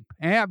sleep?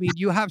 I mean,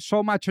 you have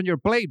so much on your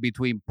plate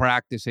between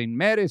practicing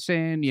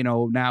medicine,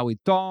 now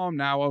with Tom,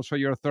 now also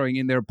you're throwing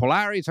in there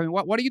Polaris. I mean,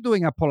 what are you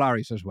doing at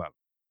Polaris as well?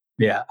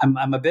 Yeah,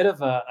 I'm a bit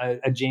of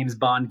a James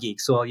Bond geek,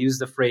 so I'll use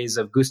the phrase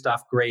of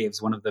Gustav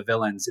Graves, one of the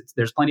villains.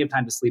 There's plenty of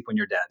time to sleep when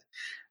you're dead.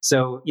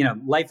 So,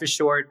 life is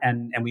short,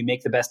 and we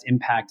make the best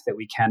impact that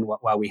we can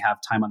while we have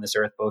time on this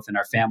earth, both in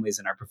our families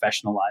and our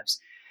professional lives.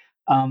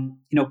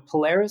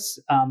 Polaris,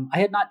 I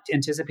had not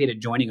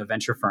anticipated joining a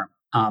venture firm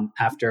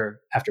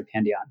after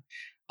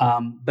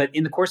Pandion. But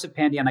in the course of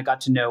Pandion, I got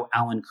to know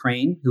Alan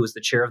Crane, who was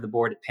the chair of the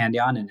board at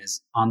Pandion and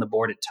is on the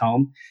board at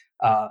Tome,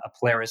 a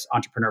Polaris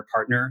entrepreneur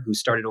partner who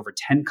started over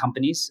 10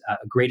 companies,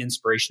 a great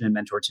inspiration and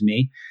mentor to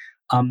me.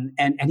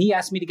 And he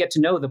asked me to get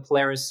to know the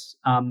Polaris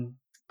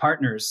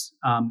partners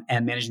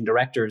and managing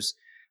directors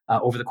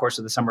over the course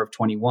of the summer of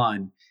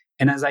 21.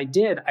 And as I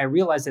did, I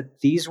realized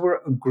that these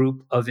were a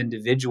group of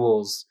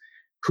individuals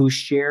who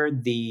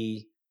shared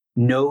the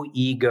no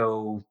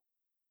ego,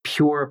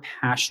 pure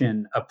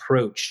passion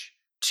approach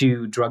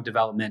to drug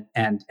development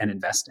and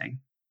investing.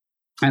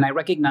 And I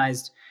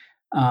recognized,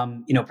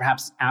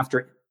 perhaps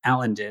after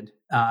Alan did,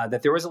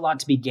 that there was a lot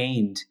to be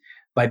gained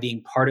by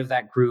being part of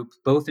that group,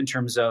 both in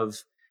terms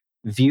of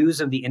views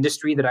of the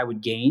industry that I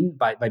would gain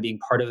by being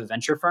part of a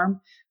venture firm,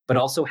 but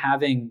also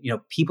having,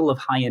 people of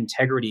high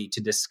integrity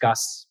to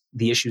discuss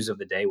the issues of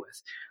the day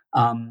with.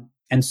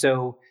 And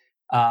so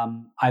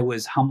I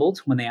was humbled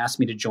when they asked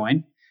me to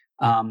join.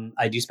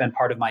 I do spend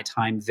part of my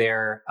time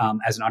there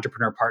as an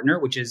entrepreneur partner,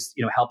 which is,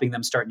 helping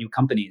them start new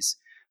companies.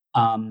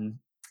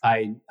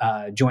 I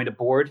joined a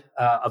board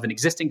of an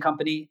existing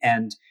company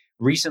and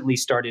recently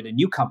started a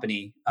new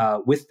company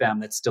with them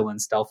that's still in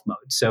stealth mode.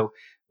 So,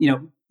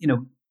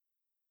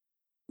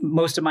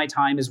 most of my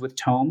time is with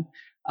Tome,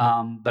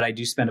 but I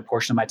do spend a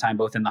portion of my time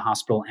both in the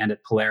hospital and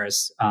at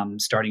Polaris,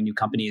 starting new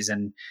companies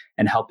and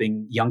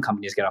helping young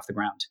companies get off the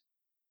ground.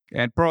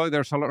 And probably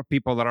there's a lot of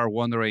people that are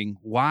wondering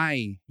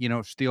why,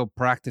 still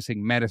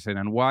practicing medicine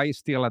and why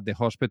still at the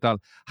hospital.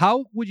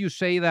 How would you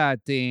say that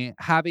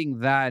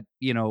having that,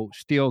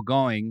 still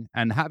going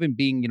and having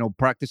been,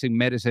 practicing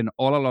medicine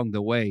all along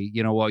the way,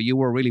 while you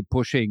were really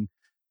pushing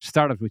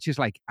startups, which is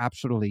like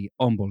absolutely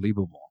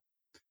unbelievable.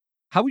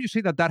 How would you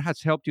say that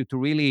has helped you to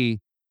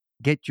really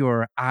get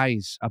your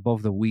eyes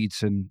above the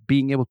weeds and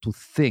being able to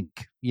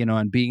think,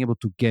 and being able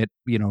to get,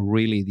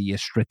 really the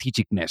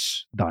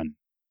strategicness done?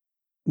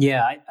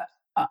 Yeah,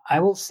 I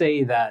will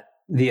say that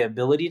the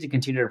ability to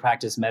continue to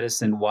practice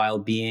medicine while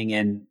being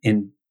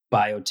in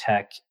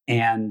biotech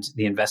and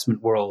the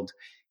investment world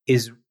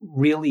is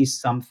really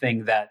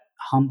something that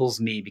humbles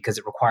me because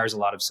it requires a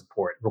lot of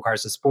support. It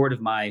requires the support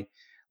of my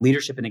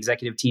leadership and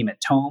executive team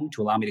at Tome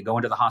to allow me to go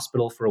into the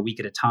hospital for a week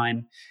at a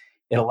time.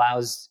 It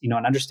allows,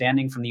 an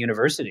understanding from the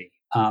university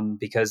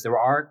because there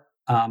are,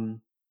 a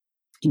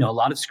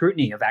lot of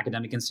scrutiny of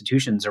academic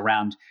institutions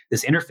around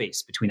this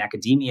interface between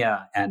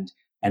academia and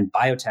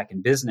biotech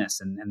and business.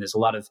 And there's a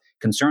lot of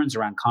concerns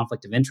around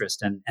conflict of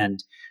interest.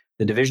 And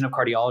the Division of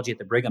Cardiology at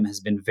the Brigham has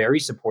been very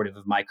supportive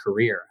of my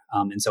career.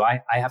 And so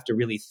I have to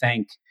really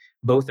thank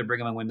both the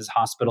Brigham and Women's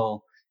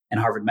Hospital and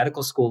Harvard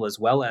Medical School, as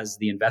well as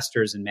the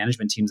investors and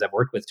management teams I've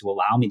worked with to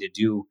allow me to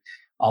do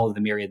all of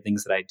the myriad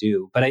things that I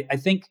do. But I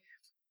think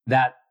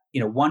that,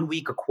 1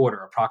 week a quarter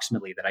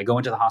approximately that I go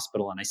into the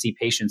hospital and I see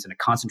patients in a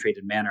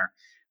concentrated manner,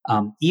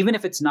 even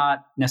if it's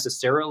not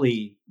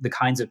necessarily the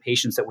kinds of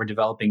patients that we're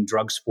developing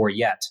drugs for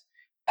yet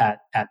at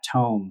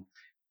Tome,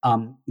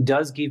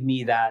 does give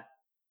me that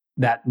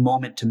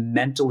moment to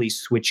mentally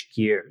switch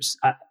gears.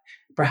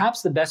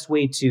 Perhaps the best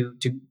way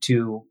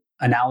to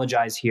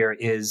analogize here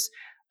is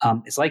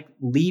it's like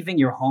leaving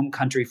your home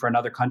country for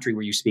another country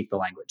where you speak the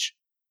language.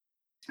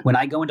 When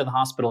I go into the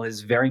hospital, it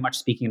is very much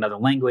speaking another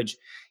language.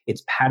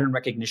 It's pattern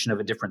recognition of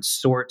a different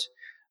sort.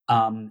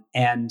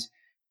 And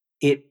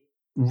it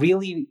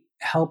really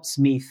helps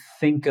me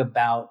think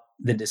about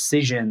the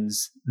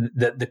decisions,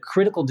 the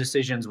critical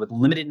decisions with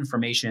limited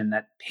information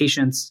that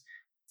patients,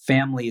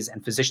 families,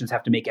 and physicians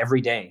have to make every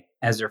day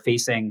as they're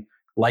facing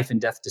life and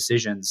death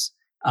decisions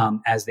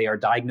as they are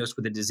diagnosed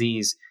with a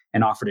disease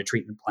and offered a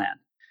treatment plan.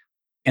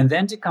 And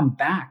then to come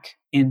back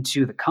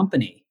into the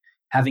company,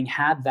 having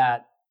had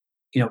that,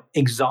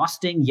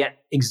 exhausting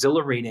yet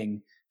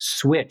exhilarating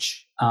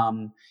switch,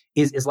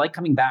 is like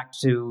coming back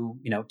to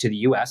the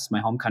US, my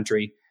home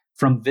country,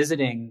 from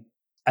visiting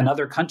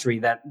another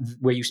country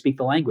where you speak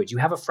the language. You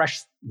have a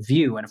fresh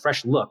view and a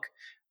fresh look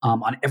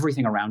on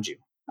everything around you.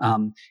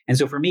 And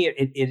so for me,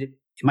 it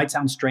might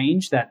sound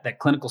strange that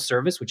clinical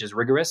service, which is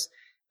rigorous,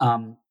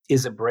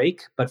 is a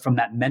break. But from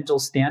that mental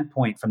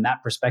standpoint, from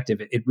that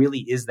perspective, it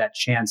really is that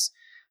chance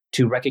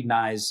to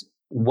recognize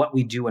what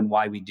we do and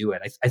why we do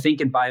it. I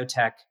think in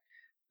biotech,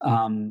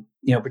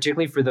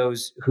 particularly for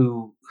those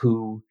who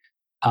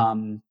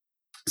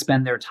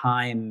spend their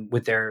time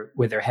with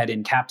their head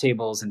in cap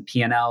tables and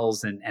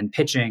P&Ls and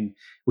pitching,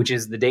 which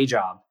is the day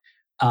job,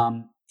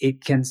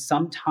 it can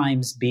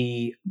sometimes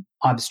be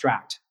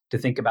abstract to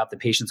think about the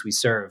patients we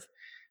serve.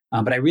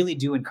 But I really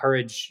do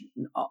encourage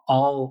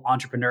all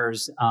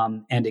entrepreneurs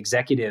and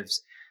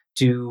executives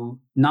to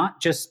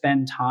not just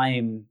spend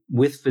time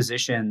with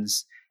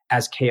physicians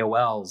as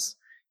KOLs,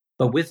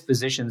 but with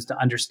physicians to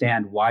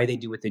understand why they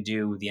do what they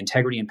do, the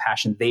integrity and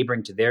passion they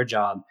bring to their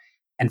job.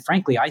 And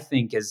frankly, I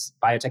think as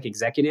biotech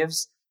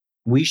executives,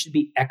 we should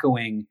be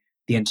echoing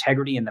the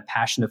integrity and the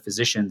passion of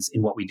physicians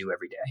in what we do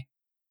every day.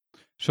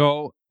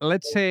 So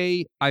let's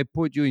say I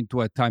put you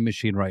into a time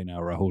machine right now,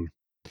 Rahul,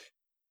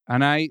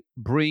 and I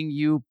bring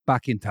you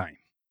back in time.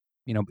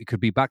 It could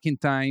be back in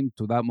time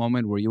to that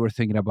moment where you were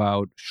thinking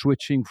about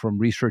switching from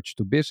research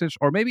to business,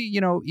 or maybe,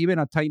 even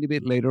a tiny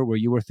bit later where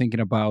you were thinking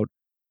about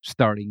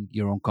starting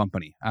your own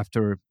company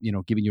after,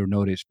 giving your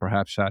notice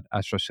perhaps at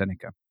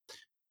AstraZeneca.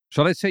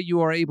 So let's say you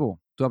are able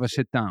to have a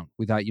sit down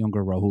with that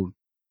younger Rahul,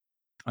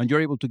 and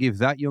you're able to give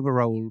that younger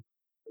Rahul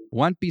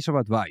one piece of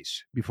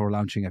advice before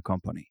launching a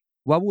company.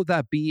 What would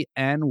that be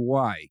and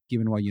why,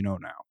 given what you know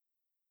now?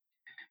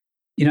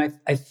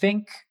 I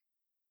think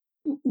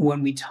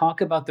when we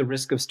talk about the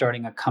risk of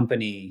starting a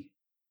company,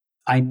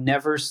 I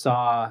never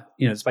saw,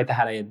 despite the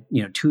fact I had,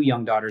 2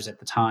 young daughters at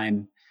the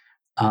time,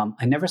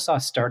 I never saw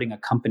starting a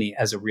company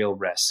as a real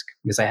risk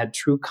because I had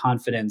true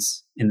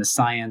confidence in the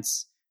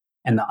science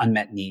and the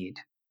unmet need.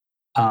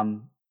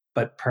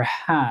 But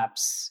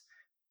perhaps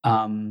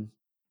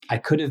I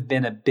could have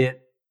been a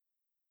bit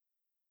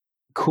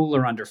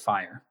cooler under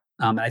fire.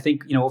 And I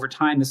think, over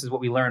time, this is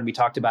what we learned. We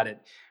talked about it,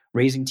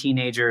 raising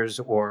teenagers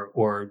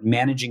or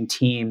managing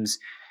teams.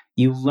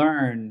 You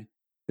learn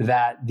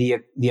that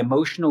the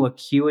emotional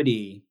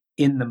acuity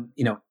in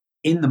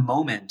the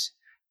moment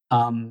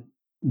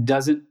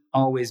doesn't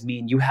always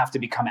mean you have to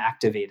become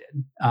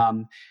activated.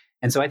 And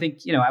so I think,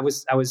 I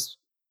was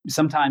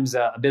sometimes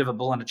a bit of a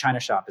bull in a china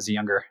shop as a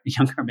younger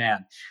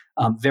man,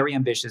 very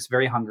ambitious,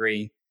 very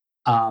hungry,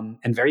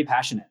 and very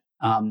passionate.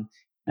 And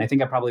I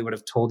think I probably would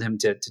have told him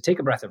to take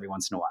a breath every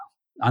once in a while,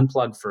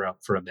 unplug for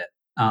a bit.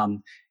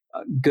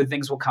 Good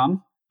things will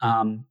come,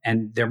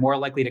 and they're more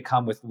likely to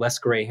come with less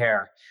gray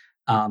hair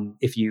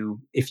if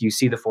you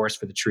see the forest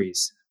for the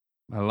trees.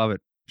 I love it.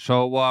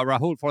 So,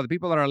 Rahul, for the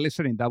people that are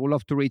listening that would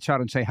love to reach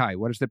out and say hi,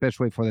 what is the best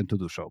way for them to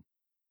do so?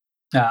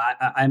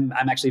 I'm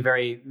actually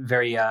very,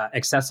 very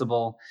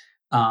accessible,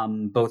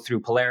 both through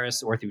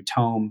Polaris or through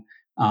Tome,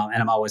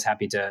 and I'm always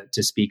happy to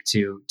speak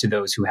to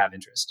those who have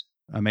interest.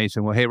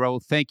 Amazing. Well, hey,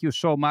 Rahul, thank you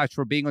so much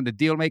for being on the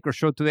Dealmaker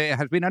Show today. It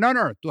has been an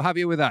honor to have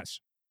you with us.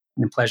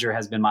 The pleasure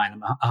has been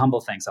mine. A humble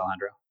thanks,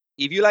 Alejandro.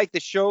 If you like the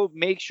show,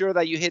 make sure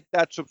that you hit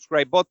that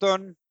subscribe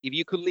button. If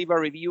you could leave a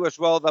review as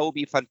well, that would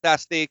be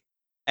fantastic.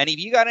 And if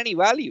you got any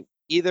value,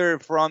 either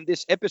from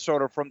this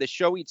episode or from the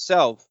show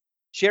itself,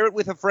 share it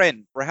with a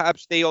friend.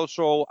 Perhaps they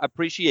also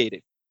appreciate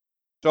it.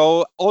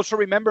 So also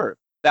remember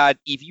that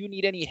if you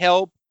need any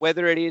help,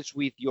 whether it is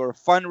with your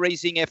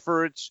fundraising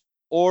efforts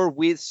or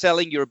with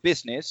selling your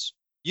business,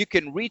 you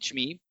can reach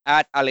me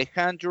at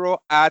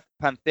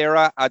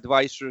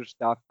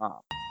alejandro@pantheraadvisors.com.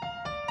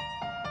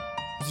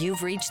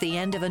 You've reached the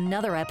end of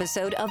another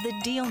episode of the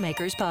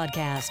Dealmakers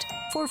podcast.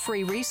 For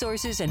free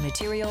resources and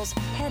materials,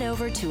 head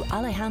over to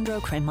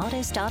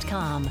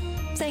alejandrocremades.com.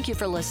 Thank you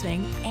for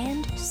listening,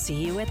 and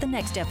see you at the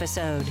next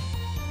episode.